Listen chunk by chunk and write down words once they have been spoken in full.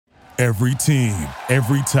Every team,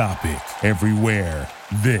 every topic, everywhere.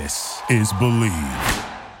 This is Believe.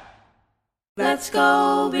 Let's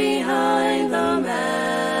go behind the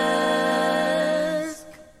mask.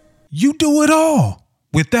 You do it all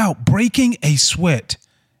without breaking a sweat.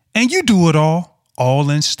 And you do it all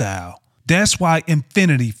in style. That's why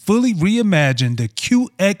Infiniti fully reimagined the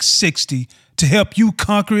QX60 to help you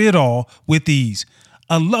conquer it all with ease.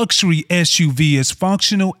 A luxury SUV as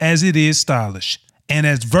functional as it is stylish and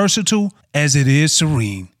as versatile as it is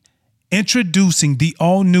serene. Introducing the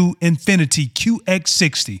all-new Infiniti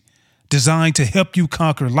QX60, designed to help you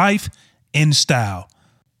conquer life in style.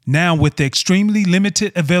 Now with extremely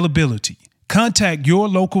limited availability. Contact your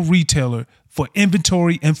local retailer for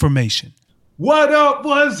inventory information. What up?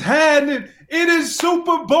 What's happening? It is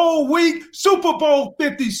Super Bowl week, Super Bowl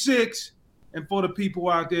 56. And for the people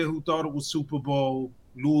out there who thought it was Super Bowl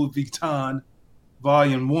Louis Vuitton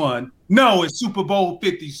Volume 1, no, it's Super Bowl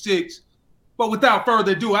 56. But without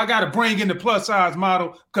further ado, I got to bring in the plus-size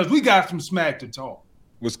model because we got some smack to talk.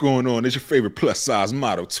 What's going on? It's your favorite plus-size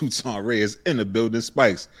model, Tuton Reyes in the building.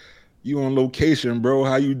 Spikes, you on location, bro.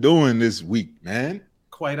 How you doing this week, man?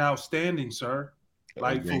 Quite outstanding, sir.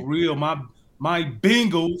 Like, for real, my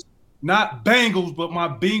Bengals, not Bengals, but my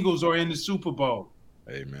Bengals are in the Super Bowl.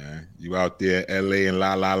 Hey, man, you out there, LA and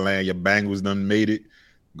La La Land, your Bengals done made it,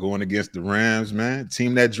 going against the Rams, man.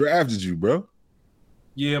 Team that drafted you, bro.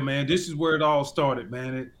 Yeah, man, this is where it all started,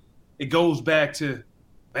 man. It goes back to,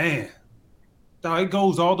 man, it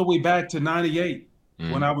goes all the way back to 98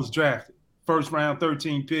 when I was drafted. First round,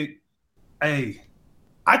 13 pick. Hey,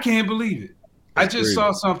 I can't believe it. I just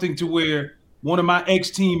saw something to where one of my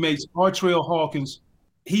ex-teammates, Artrell Hawkins,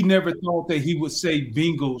 he never thought that he would say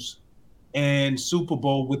Bengals and Super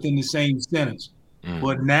Bowl within the same sentence.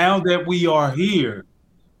 But now that we are here,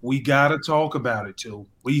 we got to talk about it, too.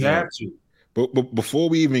 We have to. But before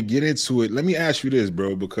we even get into it, let me ask you this,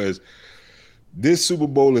 bro, because this Super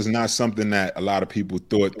Bowl is not something that a lot of people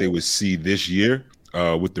thought they would see this year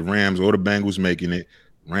with the Rams or the Bengals making it.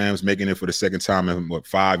 Rams making it for the second time in,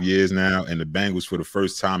 5 years now, and the Bengals for the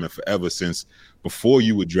first time in forever since before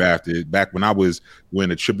you were drafted, back when I was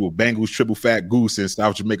winning Bengals triple fat goose in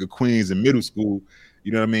South Jamaica, Queens in middle school,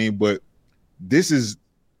 you know what I mean? But this is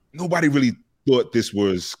 – nobody really thought this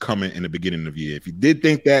was coming in the beginning of the year. If you did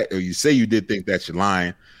think that, or you say you did think that, you're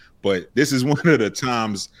lying. But this is one of the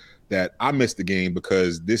times that I missed the game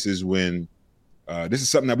because this is when this is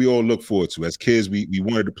something that we all look forward to. As kids, we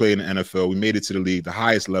wanted to play in the NFL. We made it to the league, the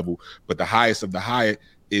highest level, but the highest of the high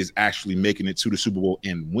is actually making it to the Super Bowl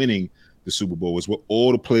and winning the Super Bowl is what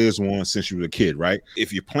all the players want since you were a kid, right?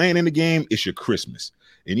 If you're playing in the game, it's your Christmas.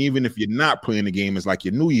 And even if you're not playing the game, it's like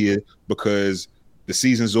your New Year because the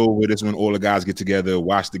season's over. That's when all the guys get together,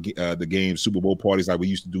 watch the game, Super Bowl parties like we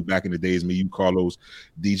used to do back in the days, me, you, Carlos,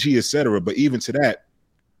 DG, etc. But even to that,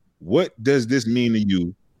 what does this mean to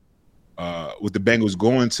you with the Bengals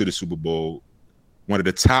going to the Super Bowl, one of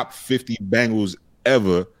the top 50 Bengals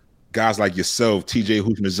ever, guys like yourself, TJ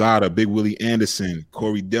Houshmandzadeh, Big Willie Anderson,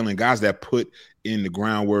 Corey Dillon, guys that put in the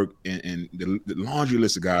groundwork and the laundry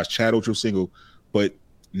list of guys, Chad Ochocinco, but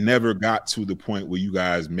never got to the point where you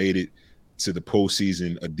guys made it to the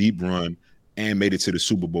postseason, a deep run, and made it to the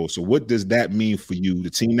Super Bowl. So what does that mean for you, the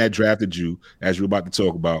team that drafted you, as we're about to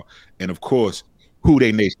talk about, and of course, Who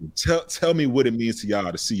Dey Nation? Tell me what it means to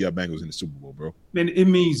y'all to see y'all Bengals in the Super Bowl, bro. Man, it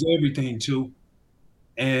means everything, too.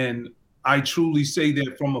 And I truly say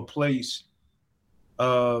that from a place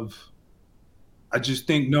of, I just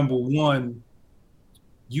think, number one,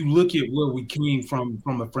 you look at where we came from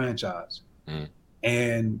a franchise.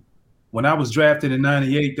 And when I was drafted in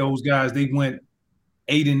 98, those guys, they went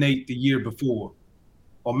 8-8 the year before,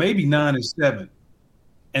 or maybe 9-7.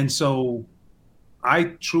 And so I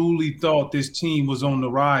truly thought this team was on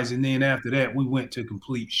the rise, and then after that, we went to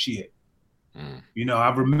complete shit. You know,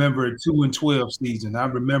 I remember a 2-12 season. I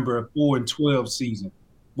remember a 4-12 season.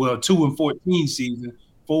 Well, 2-14 season,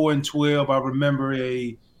 4-12. I remember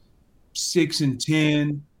a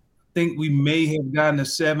 6-10. I think we may have gotten a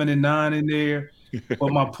 7-9 in there.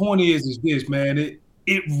 But my point is this, man.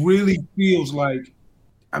 It really feels like,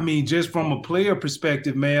 I mean, just from a player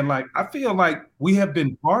perspective, man, like I feel like we have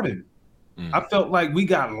been pardoned. I felt like we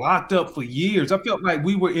got locked up for years. I felt like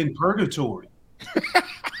we were in purgatory.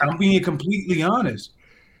 I'm being completely honest,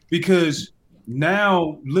 because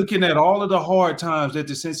now looking at all of the hard times that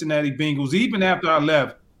the Cincinnati Bengals, even after I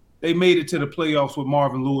left, they made it to the playoffs with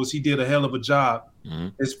Marvin Lewis. He did a hell of a job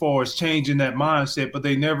as far as changing that mindset, but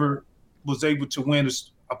they never was able to win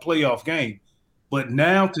a playoff game. But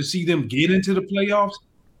now to see them get into the playoffs,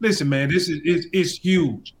 listen, man, this is it's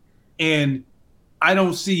huge. And I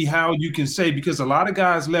don't see how you can say, because a lot of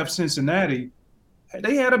guys left Cincinnati,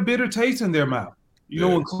 they had a bitter taste in their mouth,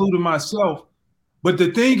 including myself. But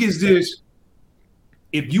the thing is this,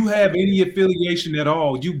 if you have any affiliation at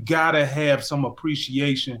all, you got to have some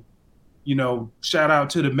appreciation. Shout out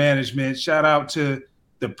to the management, shout out to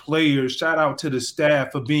the players, shout out to the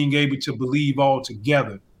staff for being able to believe all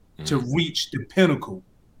together to reach the pinnacle,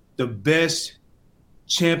 the best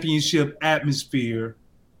championship atmosphere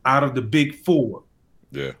out of the big four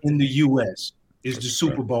in the U.S. is the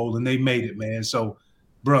Super Bowl, and they made it, man. So,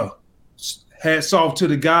 bro, hats off to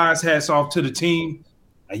the guys, hats off to the team.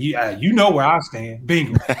 You know where I stand.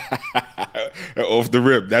 Bingo. Off the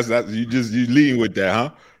rip. That's you leading with that,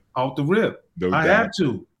 huh? Off the rip. I have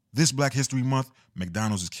to. This Black History Month,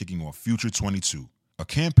 McDonald's is kicking off Future 22, a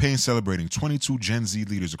campaign celebrating 22 Gen Z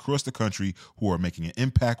leaders across the country who are making an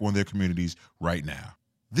impact on their communities right now.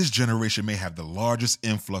 This generation may have the largest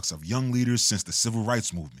influx of young leaders since the Civil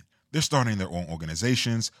Rights Movement. They're starting their own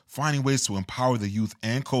organizations, finding ways to empower the youth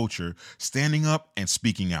and culture, standing up and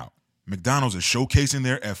speaking out. McDonald's is showcasing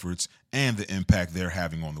their efforts and the impact they're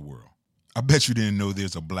having on the world. I bet you didn't know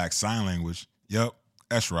there's a Black Sign Language. Yep,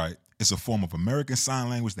 that's right. It's a form of American Sign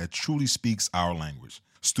Language that truly speaks our language.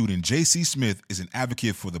 Student J.C. Smith is an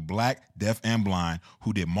advocate for the Black, Deaf, and Blind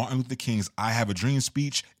who did Martin Luther King's I Have a Dream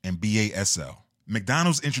speech and BASL.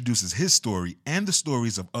 McDonald's introduces his story and the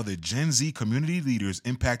stories of other Gen Z community leaders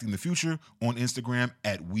impacting the future on Instagram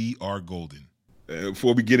at WeAreGolden.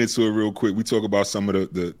 Before we get into it real quick, we talk about some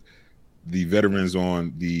of the veterans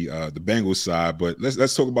on the Bengals side, but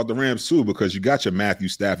let's talk about the Rams too, because you got your Matthew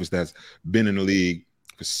Stafford that's been in the league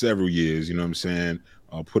for several years. You know what I'm saying?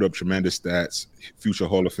 Put up tremendous stats, future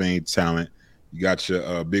Hall of Fame talent. You got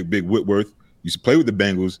your big Whitworth. Used to play with the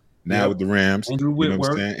Bengals. Now with the Rams, Andrew Whitworth. You know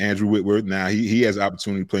what I'm saying? Andrew Whitworth. Now he has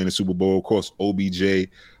opportunity to play in the Super Bowl. Of course, OBJ,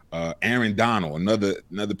 Aaron Donald,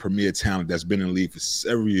 another premier talent that's been in the league for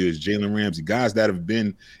several years. Jalen Ramsey, guys that have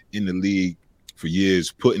been in the league for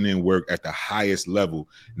years, putting in work at the highest level,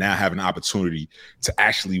 now have an opportunity to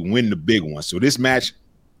actually win the big one. So this match,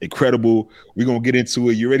 incredible. We're gonna get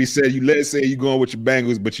into it. You already said let's say you're going with your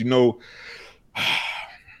Bengals, but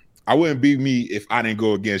I wouldn't be me if I didn't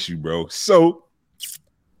go against you, bro. So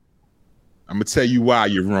I'm gonna tell you why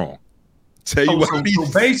you're wrong. So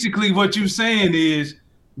basically what you're saying is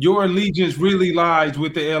your allegiance really lies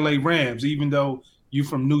with the LA Rams, even though you're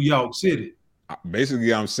from New York City.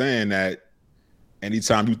 Basically, I'm saying that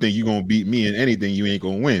anytime you think you're gonna beat me in anything, you ain't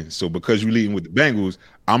gonna win. So because you're leading with the Bengals,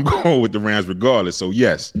 I'm going with the Rams regardless. So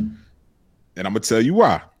yes, and I'm gonna tell you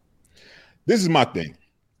why. This is my thing.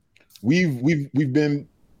 We've been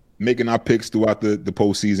making our picks throughout the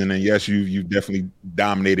postseason, and yes, you've definitely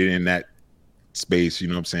dominated in that space. You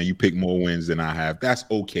know what I'm saying? You pick more wins than I have. That's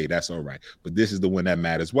okay. That's all right. But this is the one that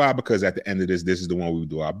matters. Why? Because at the end of this is the one we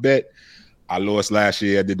do our bet. I lost last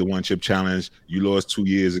year. I did the one chip challenge. You lost 2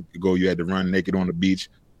 years ago. You had to run naked on the beach.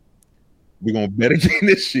 We're going to bet again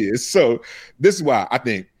this year. So this is why I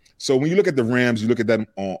think. So when you look at the Rams, you look at them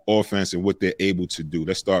on offense and what they're able to do.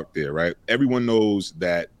 Let's start there, right? Everyone knows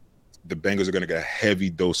that the Bengals are going to get a heavy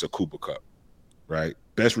dose of Cooper Kupp, right?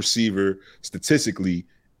 Best receiver statistically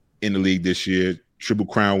in the league this year, Triple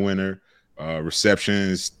Crown winner,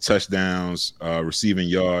 receptions, touchdowns, receiving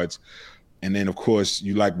yards. And then, of course,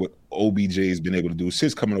 you like what OBJ has been able to do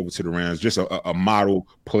since coming over to the Rams, just a model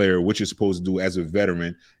player, which you're supposed to do as a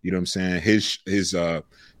veteran. You know what I'm saying?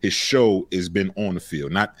 His show has been on the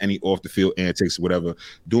field, not any off the field antics, whatever,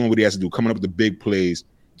 doing what he has to do, coming up with the big plays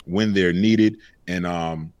when they're needed. And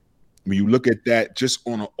when you look at that just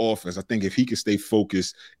on an offense, I think if he can stay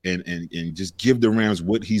focused and just give the Rams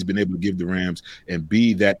what he's been able to give the Rams and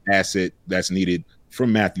be that asset that's needed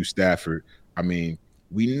from Matthew Stafford, I mean,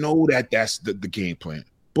 we know that that's the game plan.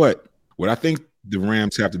 But what I think the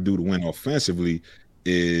Rams have to do to win offensively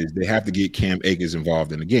is they have to get Cam Akers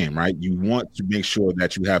involved in the game, right? You want to make sure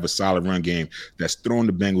that you have a solid run game that's throwing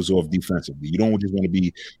the Bengals off defensively. You don't just want to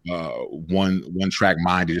be one track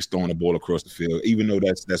minded, just throwing the ball across the field. Even though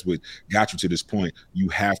that's what got you to this point, you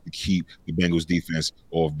have to keep the Bengals defense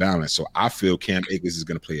off balance. So I feel Cam Akers is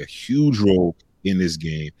going to play a huge role in this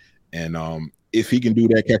game. And if he can do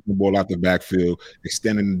that, catching the ball out the backfield,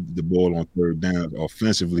 extending the ball on third down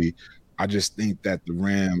offensively, I just think that the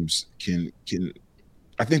Rams can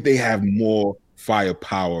I think they have more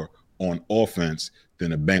firepower on offense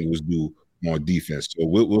than the Bengals do on defense. So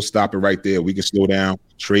we'll stop it right there. We can slow down.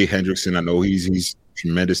 Trey Hendrickson, I know he's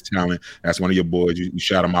tremendous talent. That's one of your boys. You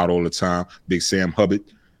shout him out all the time. Big Sam Hubbard,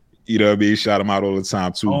 you know what I mean? Shout him out all the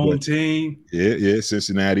time too. Home team. Yeah,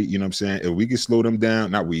 Cincinnati, you know what I'm saying? If we can slow them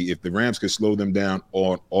down, if the Rams can slow them down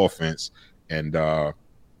on offense and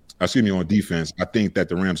on defense, I think that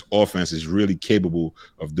the Rams offense is really capable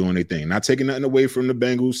of doing their thing. Not taking nothing away from the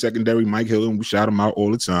Bengals secondary, Mike Hill, and we shout him out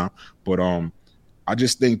all the time. But I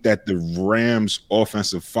just think that the Rams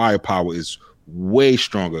offensive firepower is way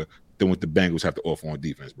stronger than what the Bengals have to offer on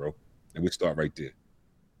defense, bro. And we start right there.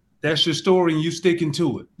 That's your story and you sticking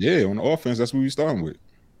to it. Yeah, on the offense, that's what we're starting with.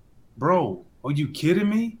 Bro, are you kidding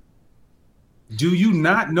me? Do you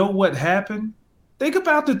not know what happened? Think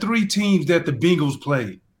about the 3 teams that the Bengals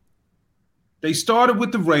played. They started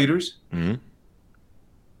with the Raiders,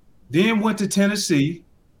 then went to Tennessee.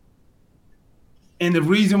 And the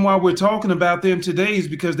reason why we're talking about them today is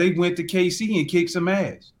because they went to KC and kicked some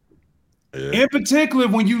ass. Yeah. In particular,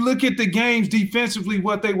 when you look at the games defensively,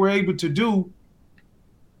 what they were able to do,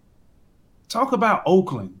 talk about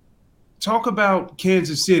Oakland, talk about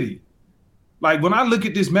Kansas City. Like when I look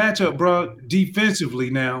at this matchup, bro,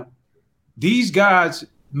 defensively now, these guys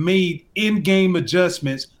made in-game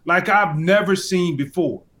adjustments like I've never seen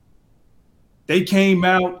before. They came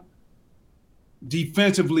out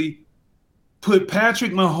defensively, put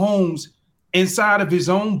Patrick Mahomes inside of his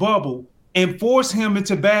own bubble and force him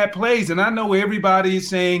into bad plays. And I know everybody is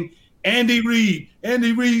saying, Andy Reid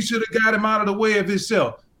should have got him out of the way of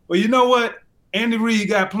himself. Well, you know what? Andy Reid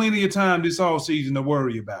got plenty of time this offseason to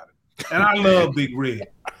worry about it. And I love Big Red.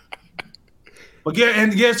 But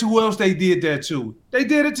guess who else they did that to? They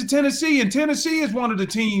did it to Tennessee, and Tennessee is one of the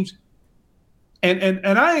teams. And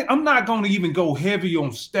I'm not going to even go heavy on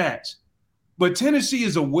stats, but Tennessee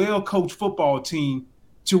is a well-coached football team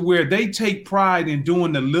to where they take pride in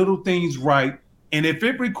doing the little things right. And if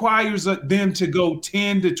it requires them to go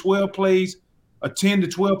 10 to 12 plays, a 10 to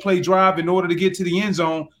 12 play drive in order to get to the end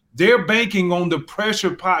zone, they're banking on the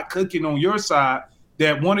pressure pot cooking on your side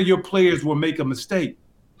that one of your players will make a mistake.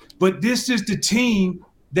 But this is the team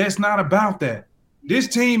that's not about that. This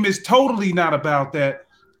team is totally not about that.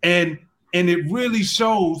 And it really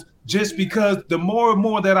shows just because the more and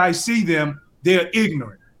more that I see them, they're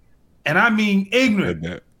ignorant. And I mean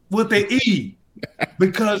ignorant with an E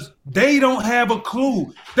because they don't have a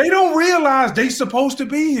clue. They don't realize they're supposed to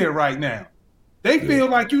be here right now. They feel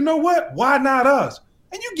like, you know what? Why not us?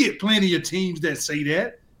 And you get plenty of teams that say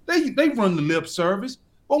that. They run the lip service.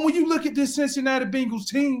 But when you look at this Cincinnati Bengals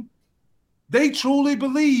team, they truly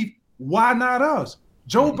believe, why not us?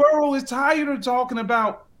 Joe Burrow is tired of talking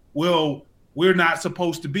about, well, we're not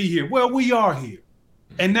supposed to be here. Well, we are here.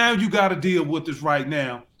 And now you got to deal with this right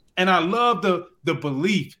now. And I love the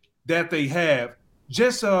belief that they have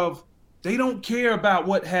just of they don't care about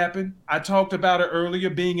what happened. I talked about it earlier,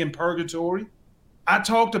 being in purgatory. I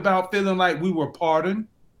talked about feeling like we were pardoned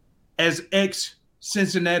as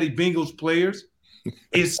ex-Cincinnati Bengals players.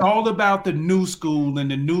 It's all about the new school,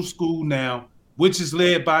 and the new school now, which is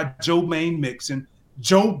led by Jermaine Mixon,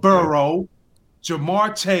 Joe Burrow,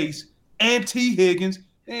 Jamar Chase, and T. Higgins,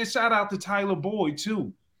 and shout out to Tyler Boyd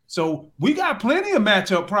too. So we got plenty of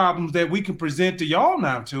matchup problems that we can present to y'all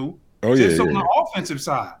now too. On the offensive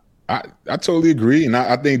side. I totally agree. And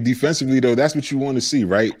I think defensively, though, that's what you want to see,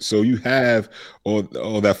 right? So you have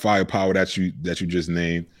all that firepower that you just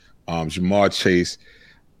named. Jamar Chase,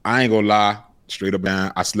 I ain't gonna lie, straight up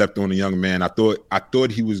down, I slept on the young man. I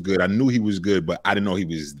thought he was good. I knew he was good, but I didn't know he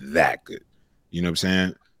was that good. You know what I'm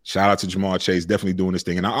saying? Shout out to Jamar Chase, definitely doing this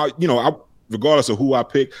thing. And I regardless of who I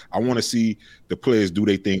pick, I want to see the players do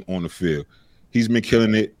their thing on the field. He's been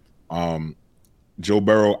killing it. Joe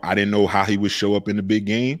Burrow, I didn't know how he would show up in the big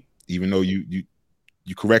game, even though you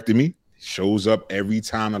corrected me. Shows up every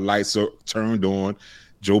time the lights are turned on.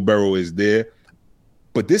 Joe Burrow is there.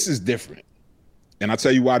 But this is different. And I'll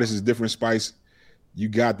tell you why this is different, Spice. You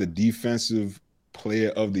got the defensive player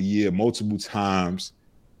of the year multiple times.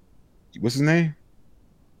 What's his name?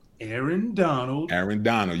 Aaron Donald.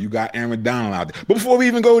 You got Aaron Donald out there. But before we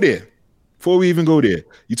even go there,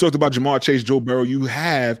 you talked about Jamar Chase, Joe Burrow. You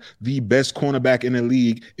have the best cornerback in the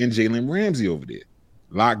league in Jalen Ramsey over there.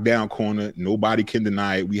 Lockdown corner. Nobody can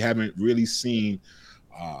deny it. We haven't really seen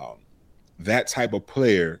that type of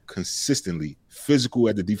player consistently, physical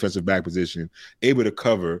at the defensive back position, able to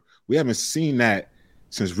cover. We haven't seen that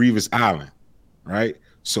since Revis Island, right?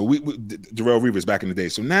 So Darrelle Revis back in the day.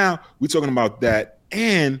 So now we're talking about that.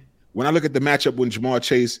 And when I look at the matchup with Jamar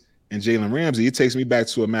Chase and Jalen Ramsey, it takes me back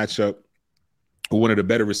to a matchup with one of the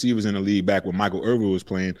better receivers in the league back when Michael Irvin was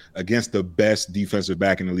playing against the best defensive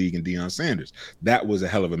back in the league in Deion Sanders. That was a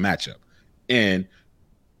hell of a matchup. And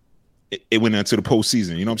it went into the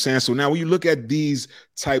postseason, you know what I'm saying? So now when you look at these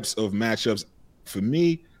types of matchups, for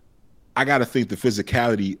me, I got to think the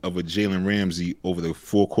physicality of a Jalen Ramsey over the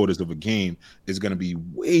 4 quarters of a game is going to be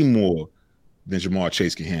way more than Jamar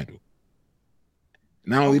Chase can handle.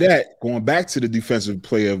 Not only that, going back to the defensive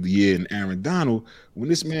player of the year and Aaron Donald, when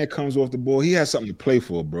this man comes off the ball, he has something to play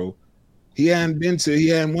for, bro. He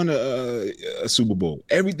hadn't won a Super Bowl.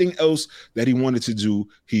 Everything else that he wanted to do,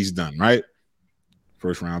 he's done, right?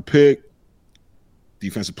 First round pick,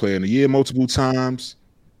 defensive player of the year multiple times,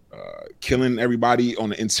 killing everybody on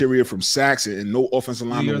the interior from sacks and no offensive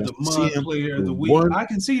lineman wants to see him. Player of the week. I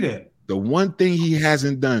can see that. The one thing he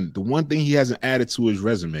hasn't done, the one thing he hasn't added to his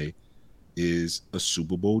resume is a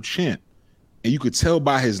Super Bowl champ. And you could tell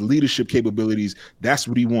by his leadership capabilities, that's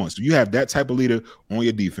what he wants. So you have that type of leader on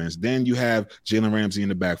your defense. Then you have Jalen Ramsey in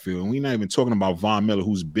the backfield. And we're not even talking about Von Miller,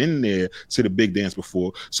 who's been there to the big dance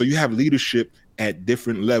before. So you have leadership at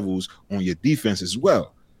different levels on your defense as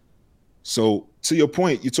well. So to your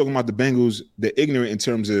point, you're talking about the Bengals, they're ignorant in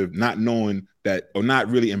terms of not knowing that or not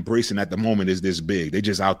really embracing that the moment is this big. They're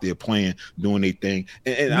just out there playing, doing their thing.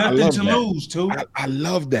 And nothing I love to that. lose, too. I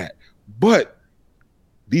love that. But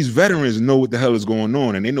these veterans know what the hell is going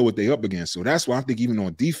on and they know what they're up against. So that's why I think even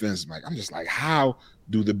on defense, I'm just like, how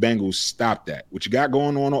do the Bengals stop that? What you got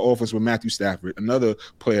going on offense with Matthew Stafford, another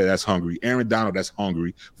player that's hungry, Aaron Donald that's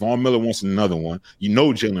hungry, Von Miller wants another one. You know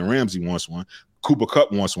Jalen Ramsey wants one. Cooper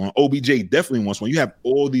Kupp wants one. OBJ definitely wants one. You have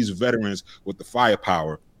all these veterans with the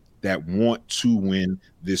firepower that want to win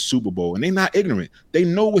this Super Bowl, and they're not ignorant. They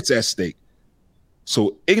know what's at stake.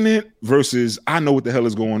 So ignorant versus I know what the hell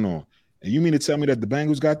is going on. And you mean to tell me that the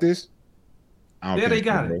Bengals got this? Yeah, they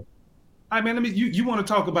got it. I mean, you want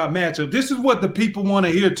to talk about matchup. This is what the people want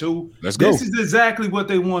to hear, too. Let's go. This is exactly what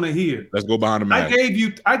they want to hear. Let's go behind the mask.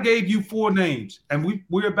 I gave you 4 names, and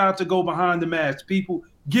we're about to go behind the mask. People,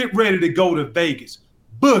 get ready to go to Vegas.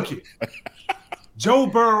 Book it. Joe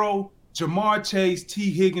Burrow, Jamar Chase,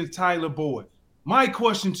 T. Higgins, Tyler Boyd. My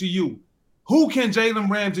question to you, who can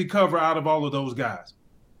Jalen Ramsey cover out of all of those guys?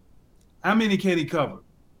 How many can he cover?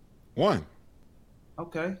 1.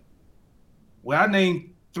 Okay. Well, I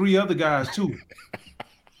named 3 other guys too.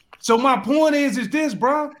 So my point is this,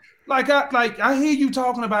 bro. I hear you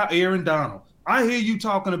talking about Aaron Donald. I hear you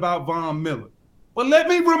talking about Von Miller. But let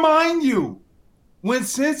me remind you, when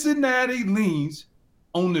Cincinnati leans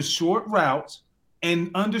on the short routes and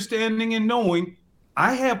understanding and knowing,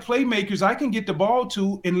 I have playmakers I can get the ball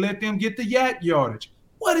to and let them get the yak yardage.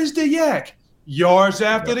 What is the yak? Yards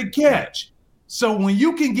after the catch. So when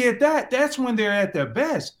you can get that, that's when they're at their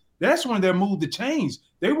best. That's when they're moved the chains.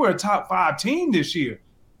 They were a top 5 team this year.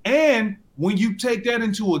 And when you take that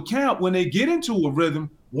into account, when they get into a rhythm,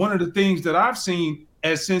 one of the things that I've seen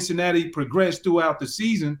as Cincinnati progressed throughout the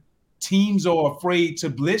season, teams are afraid to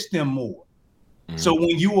blitz them more. So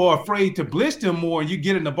when you are afraid to blitz them more and you're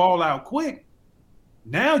getting the ball out quick,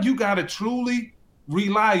 now you got to truly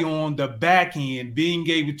rely on the back end being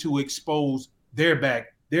able to expose their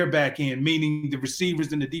back end, meaning the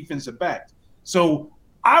receivers and the defensive backs. So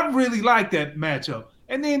I really like that matchup.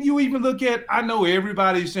 And then you even look at, I know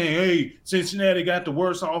everybody's saying, hey, Cincinnati got the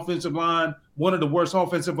worst offensive line, one of the worst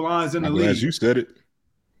offensive lines in the league. As you said it.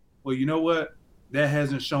 Well, you know what? That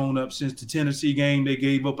hasn't shown up since the Tennessee game. They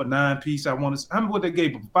gave up a 9-piece. How many what they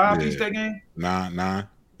gave up? 5-piece that game? 9. Yeah,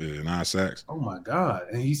 9 sacks. Oh my God!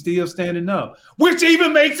 And he's still standing up, which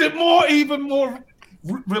even makes it even more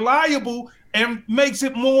reliable and makes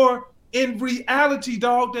it more in reality,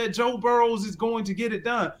 dog, that Joe Burrows is going to get it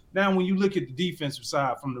done. Now, when you look at the defensive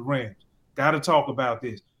side from the Rams, got to talk about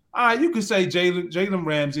this. All right, you could say Jalen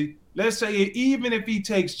Ramsey. Let's say even if he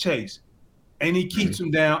takes Chase and he keeps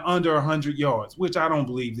him down under 100 yards, which I don't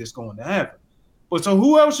believe that's going to happen. But so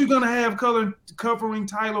who else you going to have covering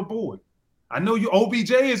Tyler Boyd? I know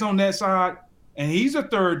OBJ is on that side, and he's a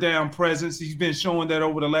third down presence. He's been showing that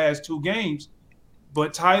over the last 2 games.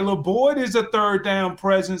 But Tyler Boyd is a third down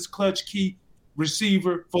presence, clutch key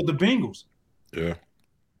receiver for the Bengals. Yeah.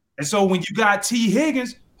 And so when you got T.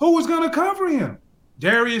 Higgins, who is going to cover him?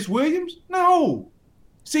 Darius Williams? No.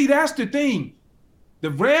 See, that's the thing.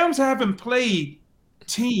 The Rams haven't played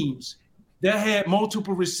teams that had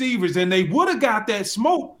multiple receivers, and they would have got that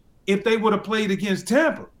smoke if they would have played against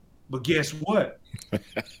Tampa. But guess what?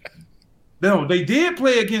 No, they did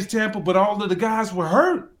play against Tampa, but all of the guys were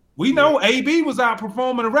hurt. We know AB was out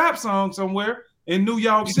performing a rap song somewhere in New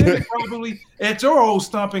York City, probably at your old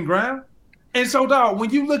stomping ground. And so, dog,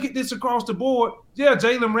 when you look at this across the board, yeah,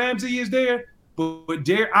 Jalen Ramsey is there, but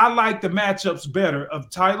I like the matchups better of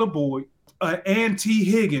Tyler Boyd and T.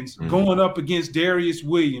 Higgins going up against Darius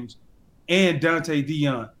Williams and Dante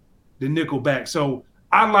Dion, the nickelback. So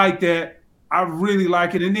I like that. I really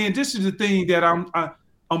like it. And then this is the thing that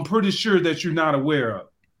I'm pretty sure that you're not aware of.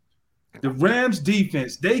 The Rams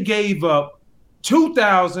defense, they gave up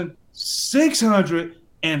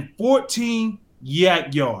 2,614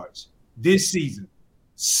 yak yards this season.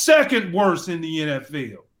 second worst in the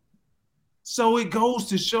NFL. So it goes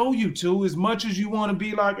to show you, too, as much as you want to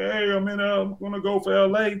be like, hey, I'm going to go for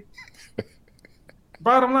LA.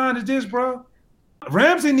 Bottom line is this, bro.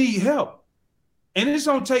 Ramsey need help. And it's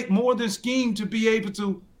going to take more than scheme to be able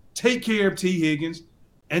to take care of T. Higgins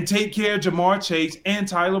and take care of Jamar Chase and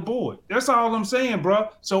Tyler Boyd. That's all I'm saying, bro.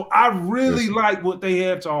 So I really like what they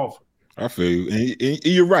have to offer. I feel you. And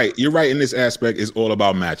you're right. You're right in this aspect. It's all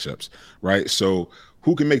about matchups, right? So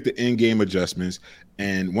who can make the in-game adjustments?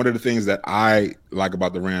 And one of the things that I like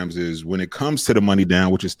about the Rams is when it comes to the money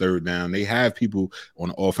down, which is third down, they have people on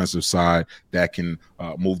the offensive side that can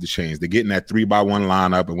move the chains. They're getting that 3-by-1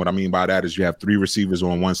 lineup. And what I mean by that is you have 3 receivers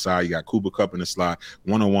on one side. You got Cooper Kupp in the slot,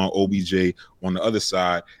 1-on-1 OBJ on the other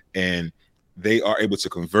side. And they are able to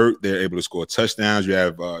convert. They're able to score touchdowns. You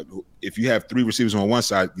have if you have 3 receivers on one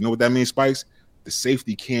side, you know what that means, Spikes? The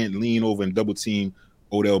safety can't lean over and double team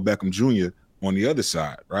Odell Beckham Jr. on the other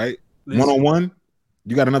side, right? 1-on-1.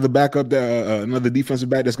 You got another backup, another defensive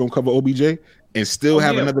back that's going to cover OBJ, and still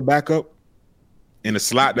have another backup in a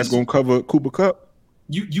slot that's going to cover Cooper Kupp.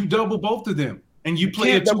 You double both of them, and you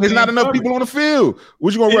play it. There's not enough people on the field.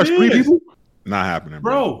 What you going to rush? 3 people? Not happening,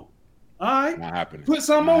 bro. All right, not happening. Put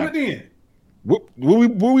something on it then. What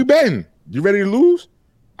we betting? You ready to lose?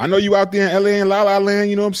 I know you out there in LA and La La Land.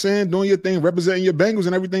 You know what I'm saying, doing your thing, representing your Bengals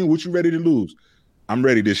and everything. What you ready to lose? I'm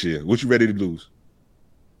ready this year. What you ready to lose?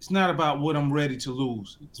 It's not about what I'm ready to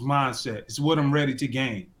lose. It's mindset. It's what I'm ready to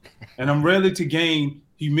gain. And I'm ready to gain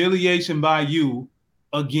humiliation by you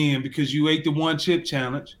again because you ate the 1 chip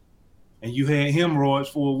challenge and you had hemorrhoids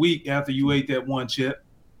for a week after you ate that 1 chip.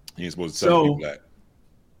 You ain't supposed to tell me that.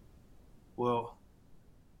 Well,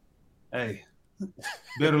 hey,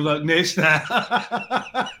 better luck next time.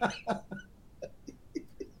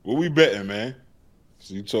 What we betting, man?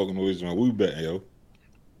 So you talking to Israel. What we betting, yo?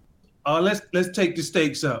 Let's take the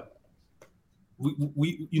stakes up.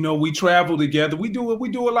 We travel together. We do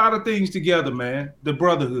a lot of things together, man. The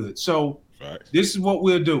brotherhood. So This is what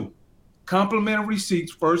we'll do: complimentary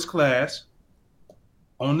seats, first class,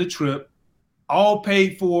 on the trip, all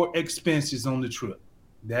paid for expenses on the trip.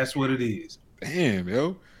 That's what it is. Damn,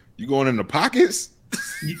 yo, you going in the pockets?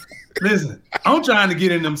 Listen, I'm trying to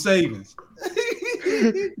get in them savings.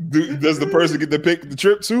 Does the person get to pick the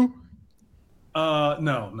trip too? No.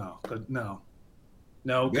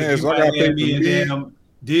 Yeah, so you might have me in damn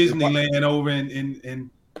Disneyland over in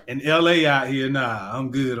LA out here. Nah, I'm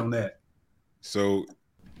good on that. So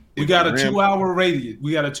we got a 2-hour radius.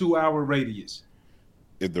 We got a 2-hour radius.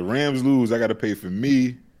 If the Rams lose, I got to pay for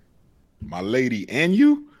me, my lady, and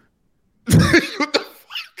you. What the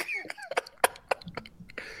fuck?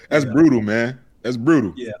 That's brutal, man. That's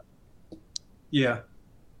brutal. Yeah.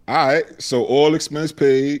 All right. So all expense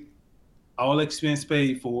paid. All expense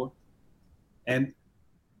paid for, and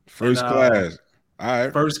first class. All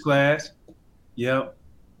right, first class. Yep,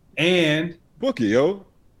 and book it, yo.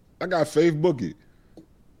 I got faith. Book it.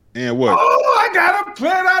 And what? Oh, I got a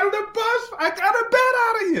bet out of the bus. I got a bet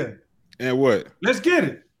out of here. And what? Let's get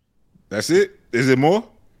it. That's it. Is it more?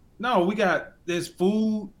 No, there's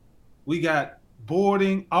food, we got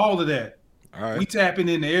boarding, all of that. All right, we tapping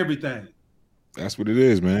into everything. That's what it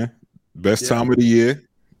is, man. Best time of the year.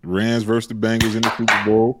 Rams versus the Bengals in the Super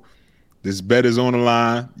Bowl. This bet is on the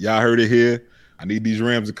line. Y'all heard it here. I need these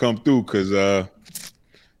Rams to come through because I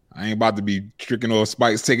ain't about to be tricking all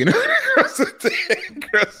Spikes taking it across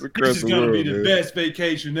this is going to be the best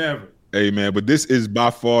vacation ever. Hey, man, but this is by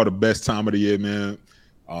far the best time of the year, man.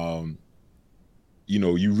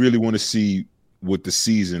 You really want to see what the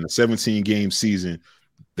season, a 17-game season,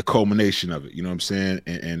 the culmination of it, you know what I'm saying?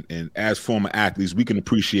 And as former athletes, we can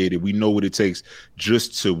appreciate it. We know what it takes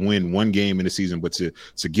just to win one game in the season, but to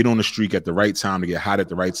get on the streak at the right time, to get hot at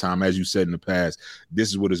the right time, as you said in the past, this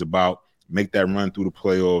is what it's about. Make that run through the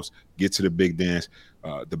playoffs, get to the big dance.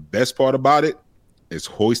 The best part about it is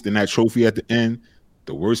hoisting that trophy at the end.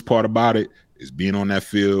 The worst part about it is being on that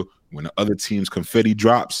field when the other team's confetti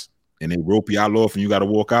drops and they rope y'all off and you got to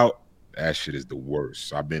walk out. That shit is the worst.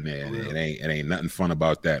 So I've been there, and it ain't nothing fun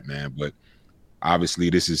about that, man. But obviously,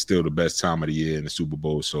 this is still the best time of the year in the Super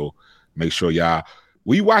Bowl. So make sure y'all.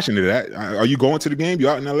 Were you watching it at? Are you going to the game? You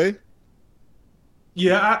out in LA?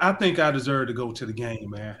 Yeah, I think I deserve to go to the game,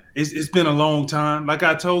 man. It's been a long time. Like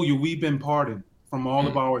I told you, we've been pardoned from all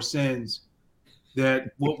of our sins.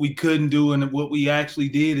 That what we couldn't do and what we actually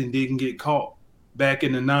did and didn't get caught back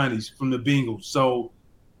in the 90s from the Bengals. So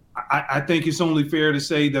I think it's only fair to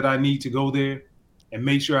say that I need to go there and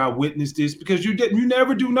make sure I witness this because you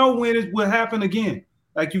never do know when it will happen again.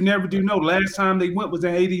 Like you never do know. Last time they went was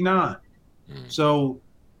in '89. So,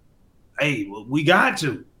 hey, we got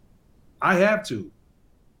to. I have to.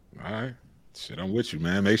 All right. Shit, I'm with you,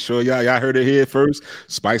 man. Make sure y'all heard it here first.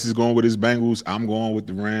 Spice is going with his Bengals. I'm going with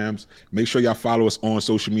the Rams. Make sure y'all follow us on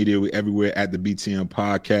social media. We're everywhere at the BTM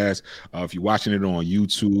Podcast. If you're watching it on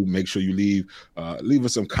YouTube, make sure you leave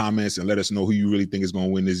us some comments and let us know who you really think is going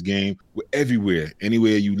to win this game. We're everywhere.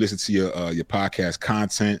 Anywhere you listen to your podcast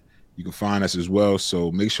content, you can find us as well.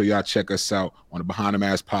 So make sure y'all check us out on the Behind the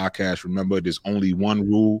Mask Podcast. Remember, there's only one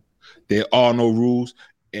rule. There are no rules.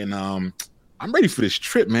 And I'm ready for this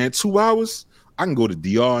trip, man. 2 hours. I can go to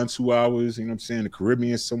DR in 2 hours. You know what I'm saying? The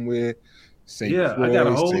Caribbean somewhere. St. Yeah, Croix, I got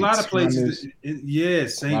a whole St. lot of places. Yeah,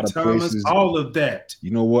 St. Thomas, all of that.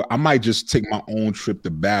 You know what? I might just take my own trip to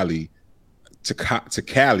Bali, to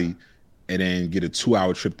Cali, and then get a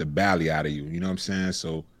 2-hour trip to Bali out of you. You know what I'm saying?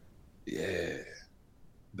 So, yeah.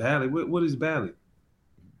 Bali? What is Bali?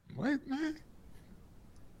 What, man?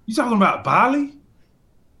 You talking about Bali?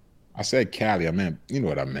 I said Cali. I meant, you know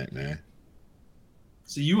what I meant, man.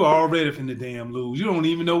 See, you already finna damn lose. You don't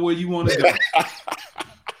even know where you want to go.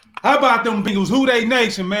 How about them Bengals? Who they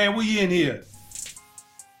nation, man? We in here.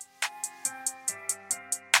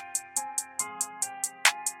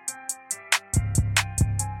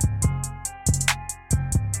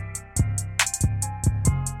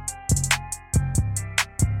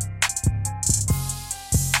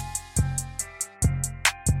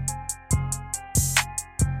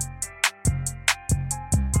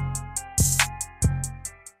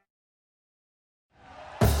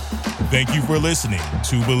 Thank you for listening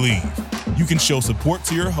to Believe. You can show support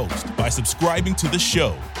to your host by subscribing to the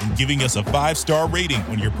show and giving us a 5-star rating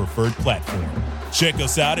on your preferred platform. Check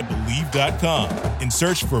us out at Believe.com and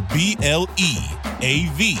search for BLEAV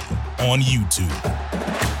on YouTube.